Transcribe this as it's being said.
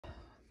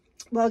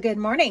Well, good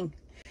morning.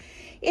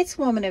 It's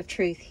Woman of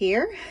Truth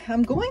here.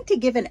 I'm going to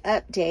give an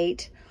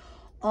update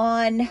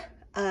on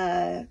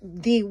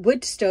the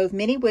wood stove,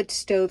 mini wood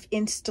stove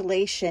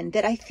installation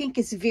that I think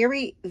is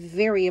very,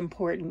 very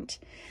important.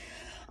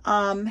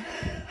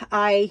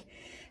 I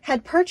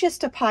had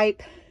purchased a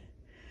pipe.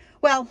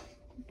 Well,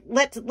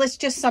 let's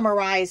just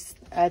summarize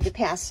the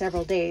past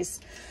several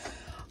days.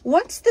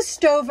 Once the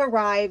stove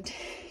arrived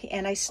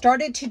and I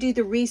started to do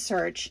the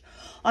research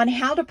on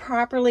how to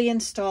properly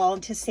install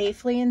and to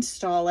safely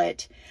install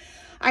it,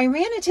 I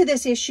ran into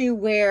this issue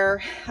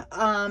where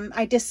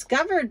I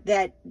discovered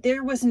that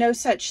there was no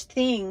such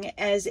thing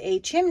as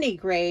a chimney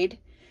grade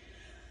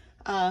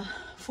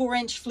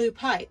 4-inch flue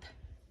pipe.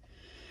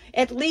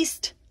 At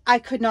least I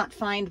could not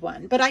find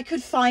one, but I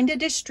could find a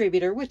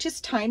distributor, which is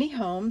Tiny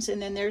Homes,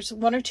 and then there's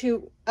one or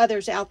two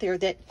others out there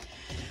that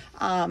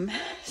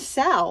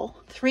sell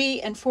 3-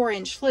 and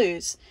 4-inch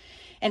flues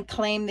and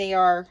claim they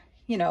are,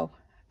 you know,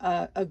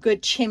 a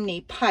good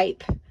chimney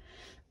pipe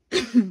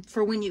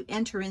for when you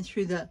enter in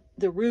through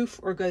the roof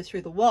or go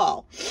through the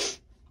wall.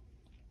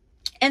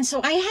 And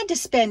so I had to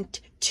spend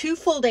 2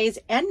 full days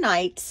and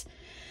nights,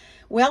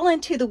 well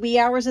into the wee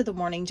hours of the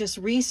morning, just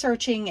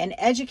researching and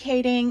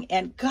educating.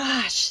 And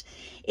gosh,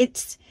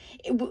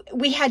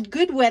 we had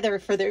good weather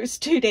for those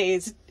 2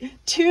 days,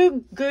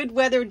 2 good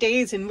weather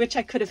days in which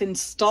I could have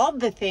installed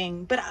the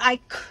thing, but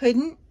I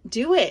couldn't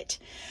do it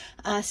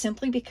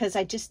simply because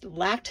I just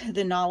lacked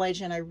the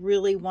knowledge and I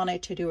really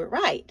wanted to do it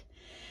right.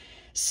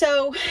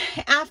 So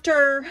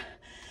after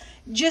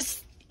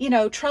just, you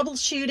know,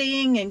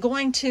 troubleshooting and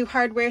going to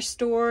hardware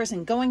stores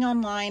and going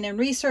online and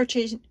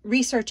researching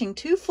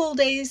 2 full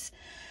days,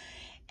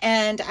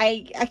 and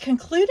I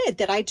concluded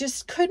that I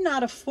just could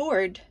not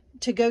afford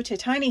to go to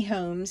Tiny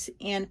Homes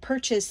and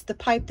purchase the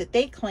pipe that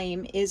they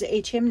claim is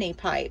a chimney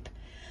pipe.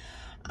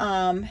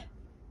 And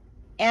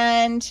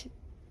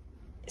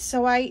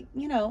so I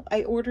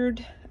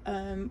ordered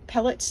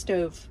pellet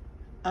stove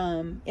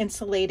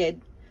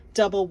insulated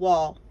double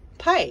wall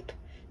pipe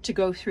to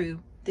go through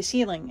the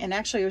ceiling. And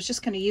actually I was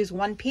just going to use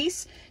one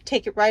piece,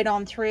 take it right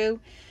on through.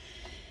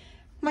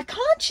 My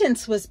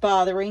conscience was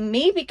bothering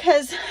me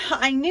because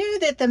I knew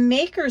that the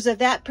makers of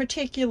that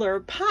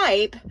particular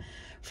pipe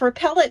for a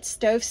pellet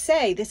stove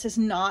say this is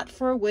not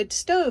for a wood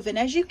stove. And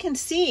as you can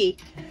see,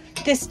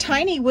 this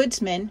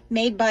Mini-Woodsman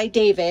made by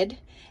David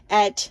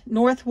at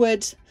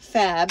Northwoods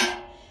Fab,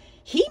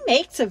 he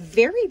makes a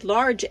very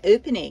large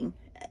opening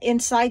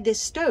inside this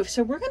stove.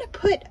 So we're going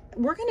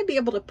to be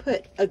able to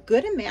put a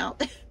good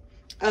amount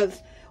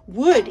of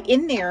wood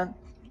in there,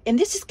 and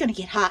this is going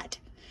to get hot.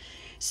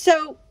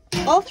 So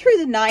all through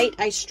the night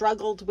I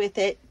struggled with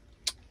it.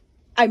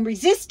 I'm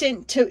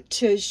resistant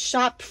to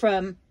shop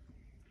from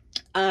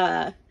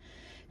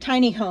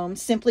Tiny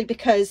Homes simply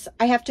because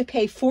I have to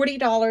pay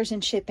 $40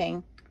 in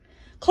shipping,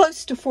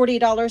 close to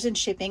 $40 in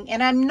shipping,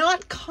 and I'm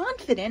not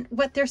confident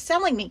what they're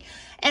selling me.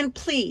 And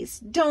please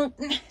don't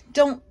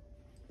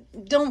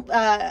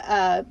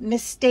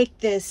mistake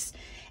this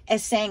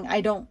as saying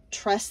I don't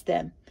trust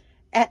them.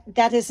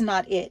 That is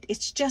not it.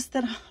 It's just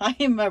that I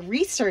am a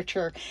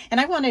researcher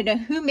and I want to know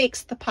who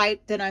makes the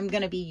pipe that I'm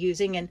going to be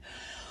using and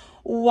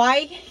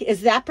why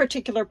is that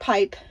particular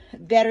pipe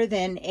better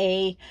than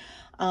a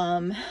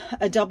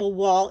double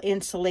wall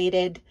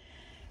insulated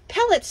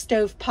pellet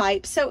stove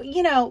pipe. So,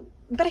 you know,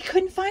 but I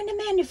couldn't find a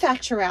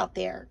manufacturer out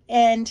there.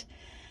 And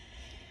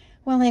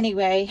well,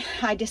 anyway,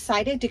 I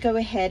decided to go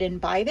ahead and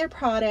buy their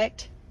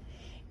product.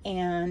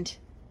 And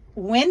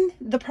when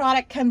the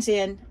product comes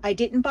in, I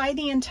didn't buy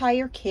the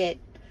entire kit.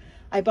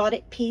 I bought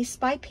it piece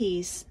by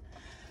piece.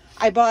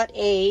 I bought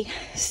a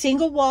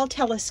single wall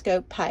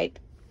telescope pipe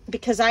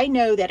because I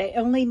know that I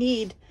only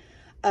need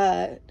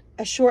a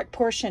short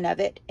portion of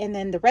it, and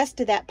then the rest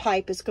of that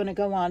pipe is going to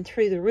go on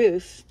through the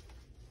roof.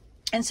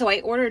 And so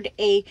I ordered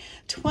a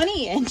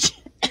 20-inch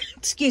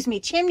excuse me,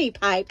 chimney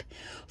pipe,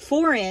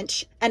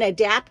 4-inch, an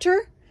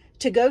adapter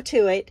to go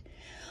to it.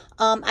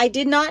 I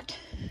did not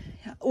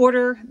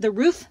order the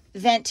roof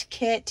vent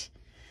kit,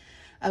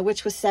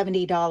 which was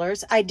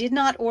 $70. I did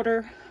not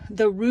order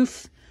the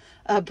roof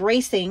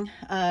bracing,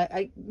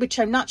 which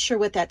I'm not sure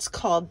what that's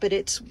called, but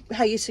it's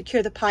how you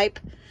secure the pipe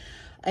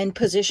in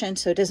position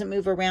so it doesn't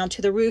move around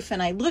to the roof.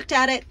 And I looked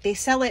at it. They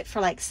sell it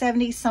for like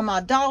 $70 some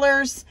odd,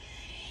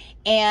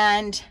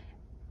 and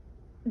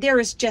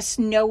there is just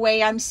no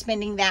way I'm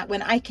spending that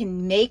when I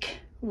can make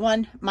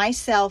one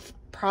myself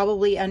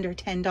probably under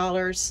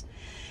 $10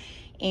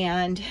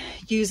 and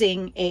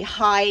using a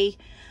high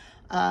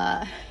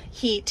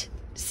heat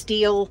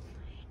steel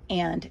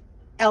and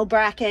L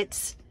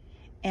brackets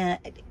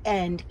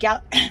and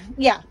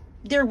yeah,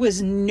 there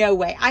was no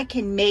way I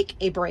can make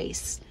a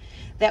brace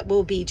that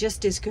will be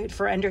just as good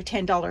for under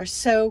 $10.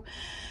 So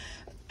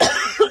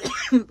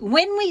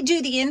when we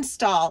do the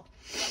install,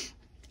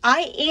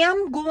 I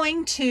am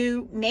going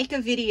to make a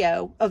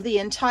video of the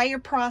entire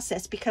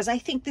process because I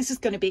think this is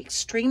going to be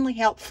extremely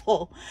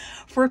helpful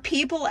for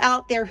people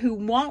out there who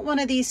want one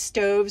of these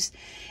stoves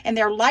and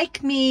they're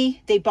like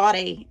me. They bought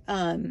a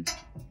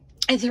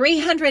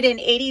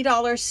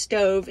 $380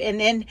 stove and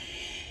then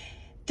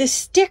the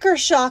sticker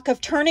shock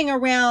of turning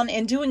around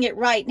and doing it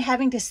right and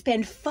having to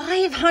spend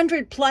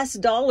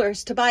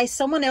 $500+ to buy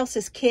someone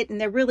else's kit, and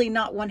they're really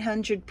not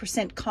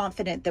 100%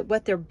 confident that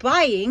what they're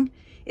buying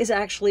is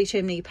actually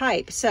chimney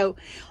pipe. So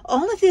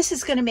all of this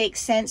is going to make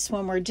sense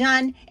when we're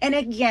done. And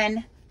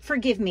again,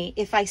 forgive me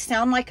if I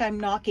sound like I'm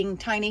knocking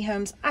tiny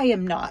homes. I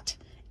am not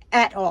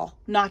at all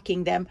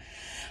knocking them.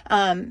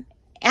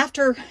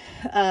 After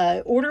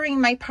ordering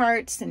my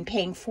parts and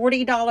paying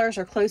 $40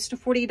 or close to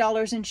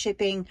 $40 in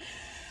shipping,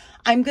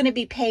 I'm going to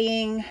be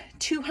paying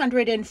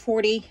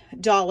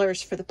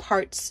 $240 for the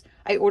parts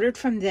I ordered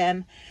from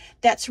them.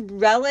 That's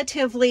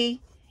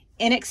relatively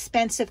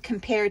inexpensive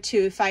compared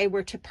to if I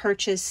were to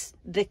purchase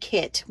the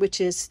kit,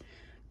 which is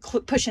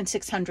pushing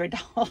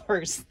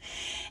 $600.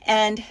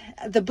 And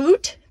the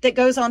boot that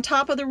goes on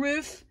top of the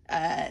roof,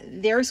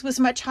 theirs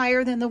was much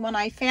higher than the one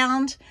I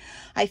found.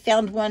 I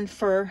found one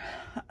for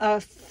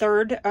a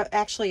third,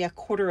 actually a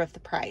quarter of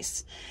the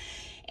price.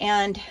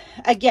 And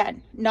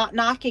again, not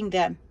knocking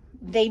them.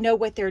 They know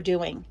what they're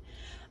doing.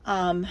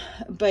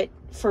 But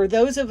for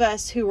those of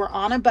us who are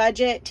on a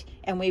budget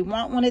and we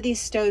want one of these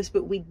stoves,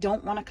 but we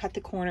don't want to cut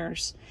the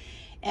corners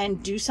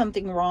and do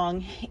something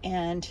wrong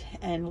and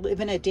live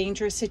in a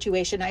dangerous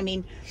situation. I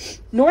mean,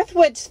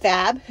 Northwoods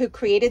Fab, who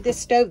created this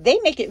stove, they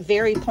make it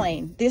very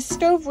plain. This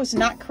stove was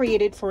not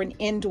created for an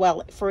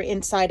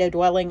inside a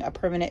dwelling, a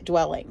permanent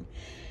dwelling.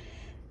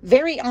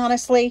 Very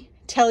honestly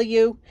tell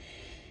you,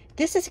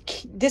 this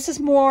is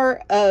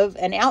more of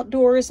an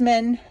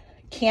outdoorsman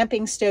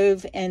camping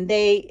stove, and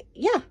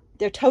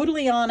they're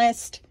totally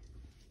honest,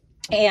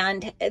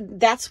 and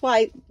that's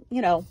why,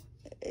 you know,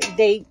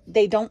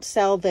 they don't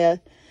sell the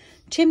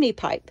chimney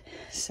pipe.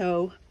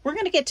 So we're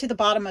going to get to the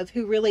bottom of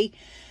who really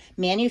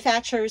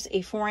manufactures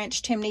a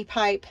 4-inch chimney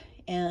pipe,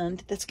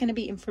 and that's going to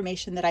be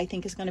information that I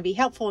think is going to be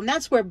helpful. And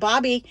that's where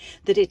Bobby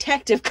the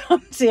detective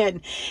comes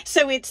in.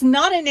 So it's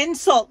not an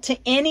insult to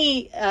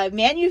any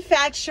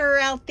manufacturer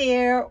out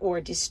there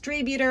or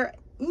distributor.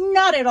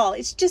 Not at all.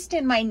 It's just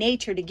in my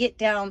nature to get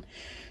down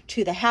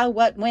to the how,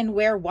 what, when,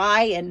 where,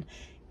 why, and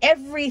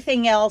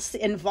everything else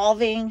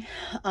involving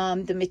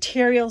the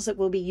materials that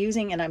we'll be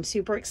using. And I'm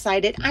super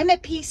excited. I'm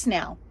at peace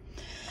now.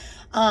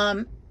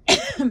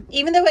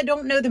 Even though I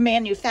don't know the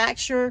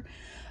manufacturer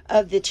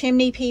of the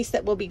chimney piece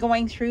that we'll be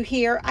going through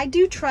here, I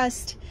do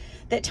trust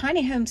that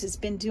Tiny Homes has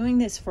been doing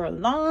this for a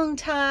long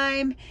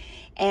time,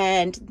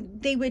 and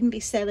they wouldn't be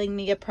selling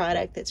me a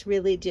product that's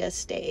really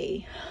just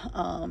a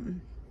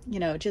you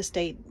know, just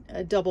a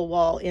double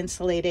wall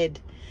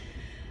insulated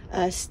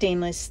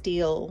stainless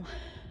steel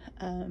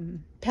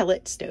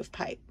pellet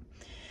stovepipe.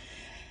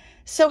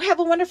 So have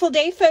a wonderful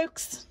day,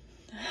 folks.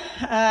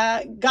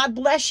 God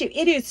bless you.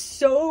 It is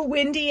so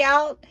windy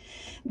out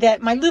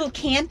that my little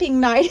camping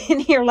night in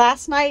here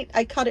last night,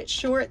 I cut it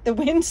short. The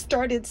wind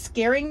started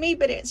scaring me,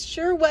 but it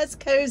sure was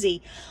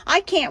cozy.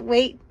 I can't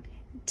wait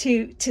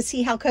to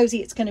see how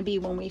cozy it's going to be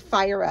when we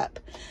fire up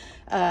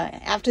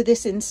after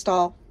this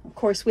install. Of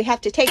course, we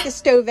have to take the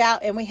stove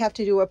out and we have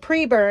to do a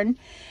pre-burn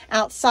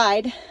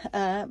outside.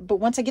 But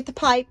once I get the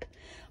pipe,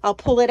 I'll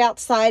pull it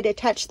outside,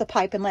 attach the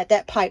pipe, and let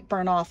that pipe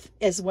burn off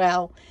as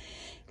well.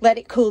 Let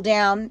it cool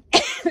down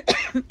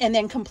and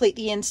then complete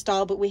the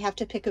install. But we have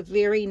to pick a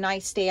very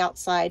nice day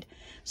outside.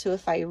 So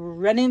if I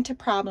run into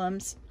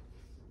problems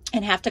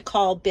and have to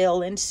call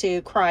Bill and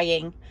Sue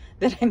crying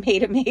that I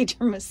made a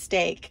major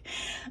mistake,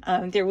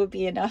 there will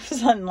be enough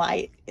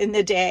sunlight in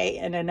the day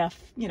and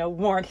enough, you know,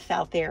 warmth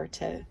out there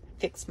to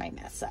fix my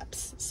mess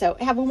ups. So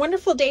have a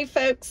wonderful day,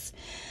 folks.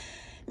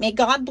 May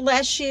God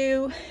bless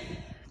you.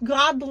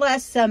 God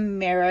bless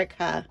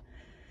America.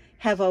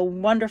 Have a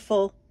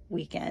wonderful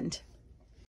weekend.